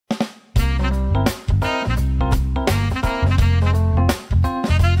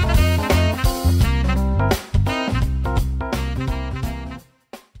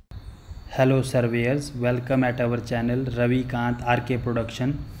Hello surveyors, welcome at our channel Ravi Kant RK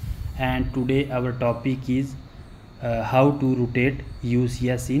Production, and today our topic is how to rotate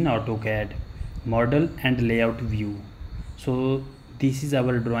UCS in AutoCAD model and layout view. So this is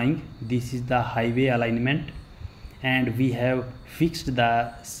our drawing. This is the highway alignment, and we have fixed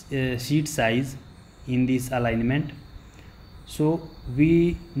the sheet size in this alignment. So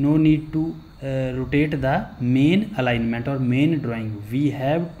we no need to rotate the main alignment or main drawing. We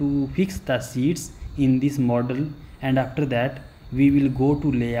have to fix the sheets in this model, and after that we will go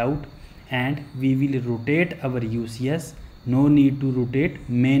to layout and we will rotate our UCS. No need to rotate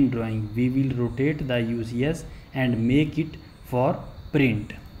main drawing. We will rotate the UCS and make it for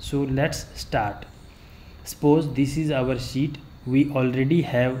print. So let's start. Suppose this is our sheet. We already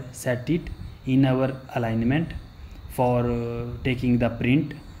have set it in our alignment for taking the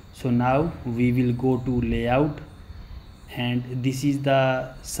print. So now we will go to layout, and this is the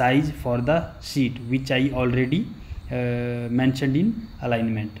size for the sheet which I already mentioned in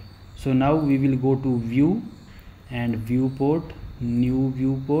alignment. So now we will go to view and viewport, new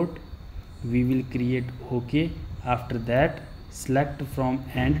viewport. We will create OK. After that select from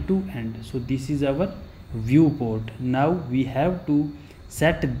end to end. So this is our viewport. Now we have to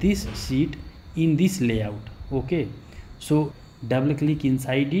set this sheet in this layout. Okay, so double click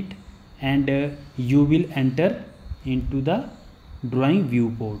inside it and you will enter into the drawing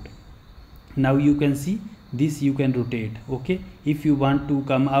viewport. Now you can see this, you can rotate. Okay, if you want to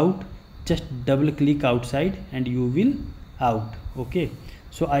come out, just double click outside and you will out. Okay,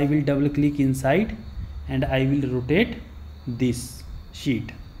 so I will double click inside and I will rotate this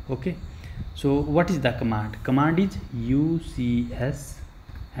sheet. Okay, so what is the command? Command is UCS,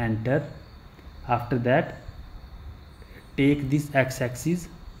 enter. After that take this x-axis.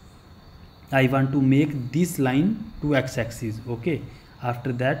 I want to make this line to x-axis. Okay,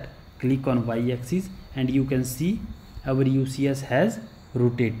 after that click on y-axis and you can see our UCS has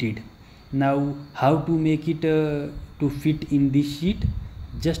rotated. Now how to make it to fit in this sheet?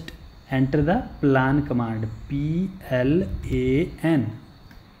 Just enter the plan command, PLAN,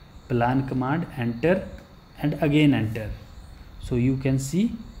 plan command, enter and again enter. So you can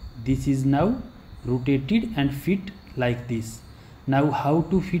see this is now rotated and fit like this. Now how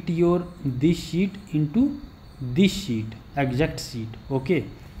to fit your this sheet into this sheet, exact sheet? Okay,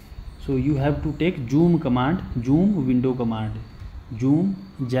 so you have to take zoom command, zoom window command, zoom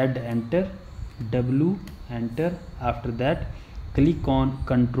Z, enter, W, enter. After that click on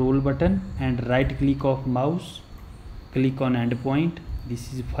control button and right click of mouse, click on endpoint.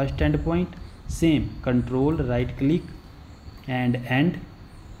 This is first endpoint. Same control right click and end.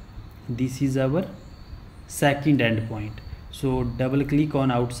 This is our second endpoint. So double click on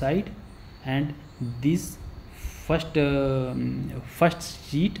outside and this first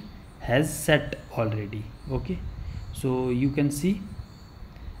sheet has set already. Okay, so you can see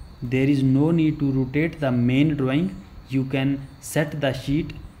there is no need to rotate the main drawing. You can set the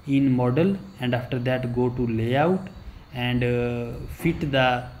sheet in model and after that go to layout and fit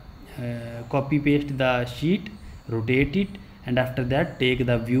the copy paste the sheet, rotate it, and after that take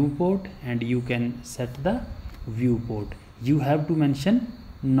the viewport and you can set the viewport. You have to mention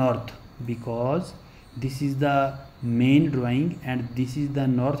north because this is the main drawing and this is the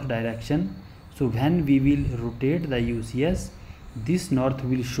north direction. So when we will rotate the UCS, this north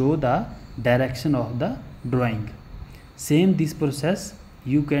will show the direction of the drawing. Same this process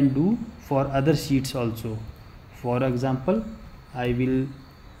you can do for other sheets also. For example, I will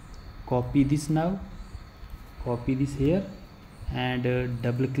copy this now, copy this here and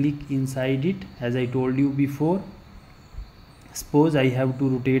double click inside it as I told you before. Suppose I have to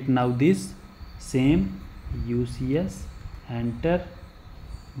rotate now this, same UCS, enter.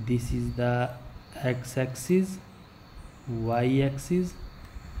 This is the x-axis, y-axis,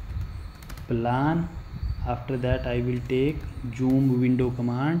 plan. After that I will take zoom window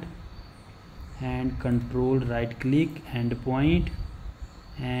command and control right click endpoint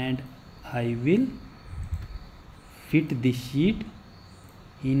and I will fit this sheet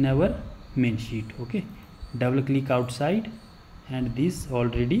in our main sheet. Okay, double click outside and this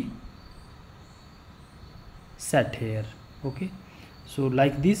already set here. Okay, so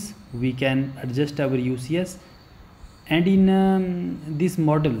like this we can adjust our UCS, and in this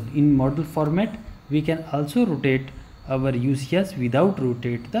model, in model format, we can also rotate our UCS without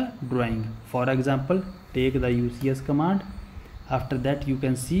rotate the drawing. For example, take the UCS command. After that you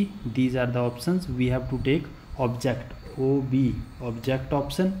can see these are the options. We have to take object, OB, object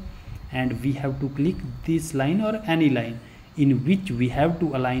option, and we have to click this line or any line in which we have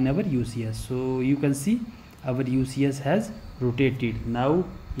to align our UCS. So you can see our UCS has rotated. Now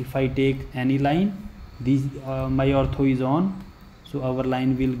if I take any line, this my ortho is on, so our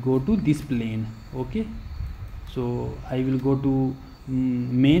line will go to this plane. Okay, so I will go to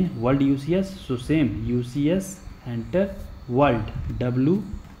main world UCS, so same UCS, enter, world, W,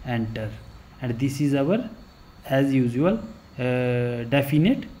 enter, and this is our as usual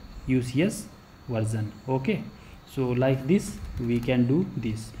definite UCS version. Okay, so like this we can do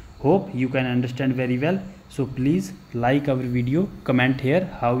this. Hope you can understand very well. So please like our video, comment here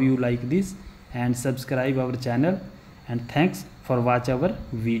how you like this, and subscribe our channel, and thanks for watch our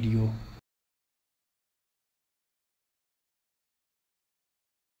video.